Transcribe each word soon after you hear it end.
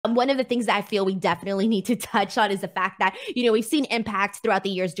One of the things that I feel we definitely need to touch on is the fact that, we've seen Impact throughout the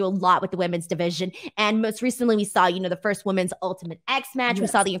years do a lot with the women's division. And most recently, we saw, the first women's Ultimate X match. We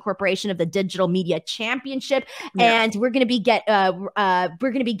saw Yes. the incorporation of the Digital Media Championship. Yeah. And we're going to be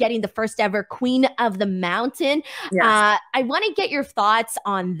getting the first ever Queen of the Mountain. Yes. I want to get your thoughts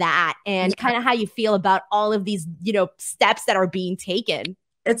on that and Yeah. kind of how you feel about all of these, steps that are being taken.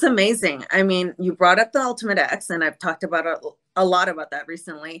 It's amazing. I mean, you brought up the Ultimate X, and I've talked about a lot about that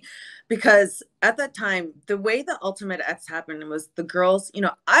recently, because at that time, the way the Ultimate X happened was the girls,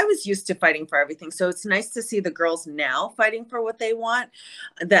 I was used to fighting for everything. So it's nice to see the girls now fighting for what they want,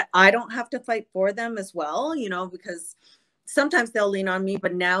 that I don't have to fight for them as well, because sometimes they'll lean on me,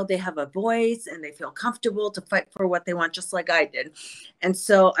 but now they have a voice and they feel comfortable to fight for what they want, just like I did. And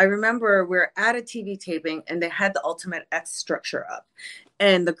so I remember we are at a TV taping and they had the Ultimate X structure up.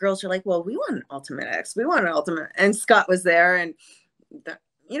 And the girls are like, well, we want an Ultimate X. We want an Ultimate. And Scott was there. And,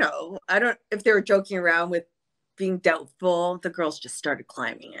 I don't, if they were joking around with being doubtful, the girls just started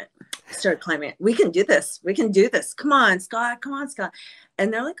climbing it. We can do this. We can do this. Come on, Scott. Come on, Scott.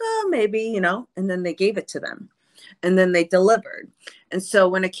 And they're like, oh, maybe, and then they gave it to them. And then they delivered. And so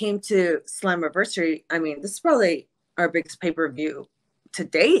when it came to Slammiversary, I mean, this is probably our biggest pay-per-view to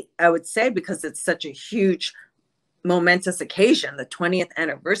date, I would say, because it's such a huge, momentous occasion, the 20th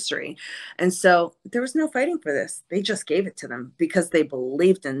anniversary. And so there was no fighting for this. They just gave it to them because they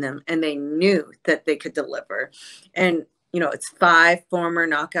believed in them and they knew that they could deliver. And, it's 5 former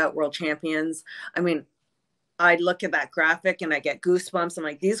knockout world champions. I mean, I look at that graphic and I get goosebumps. I'm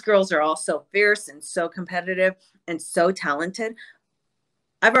like, these girls are all so fierce and so competitive and so talented.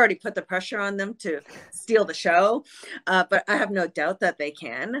 I've already put the pressure on them to steal the show, but I have no doubt that they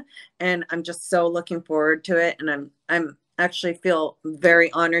can. And I'm just so looking forward to it. And I'm actually feel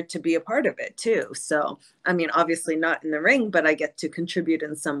very honored to be a part of it too. So, I mean, obviously not in the ring, but I get to contribute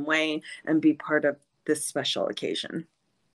in some way and be part of this special occasion.